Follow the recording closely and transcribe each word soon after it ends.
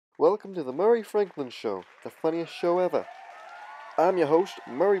Welcome to the Murray Franklin Show, the funniest show ever. I'm your host,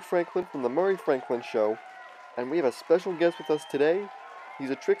 Murray Franklin from the Murray Franklin Show, and we have a special guest with us today.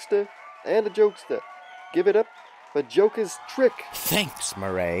 He's a trickster and a jokester. Give it up for Joker's Trick. Thanks,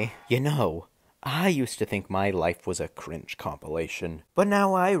 Murray. You know, I used to think my life was a cringe compilation, but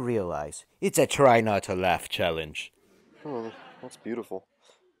now I realize it's a try not to laugh challenge. Oh, that's beautiful.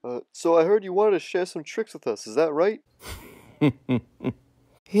 So I heard you wanted to share some tricks with us, is that right?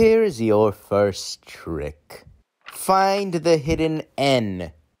 Here's your first trick. Find the hidden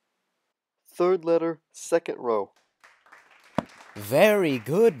N. Third letter, second row. Very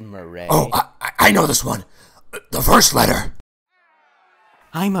good, Murray. Oh, I know this one. The first letter.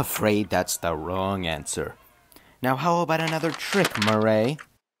 I'm afraid that's the wrong answer. Now how about another trick, Murray?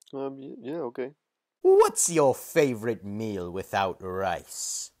 Yeah, okay. What's your favorite meal without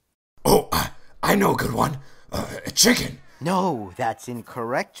rice? Oh, I know a good one. Chicken. No, that's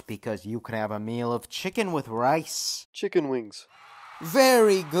incorrect because you can have a meal of chicken with rice. Chicken wings.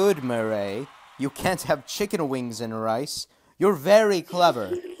 Very good, Murray. You can't have chicken wings and rice. You're very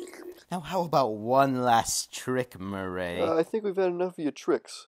clever. Now how about one last trick, Murray? I think we've had enough of your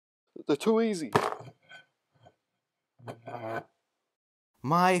tricks. They're too easy.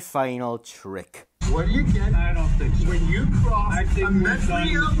 My final trick. What do you get? I don't think so. When you cross a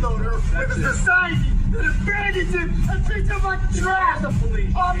mentally ill loader with a society that abandons him and treats him like trash. The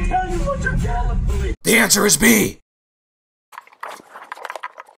police. I'll tell you what you get. The answer is B.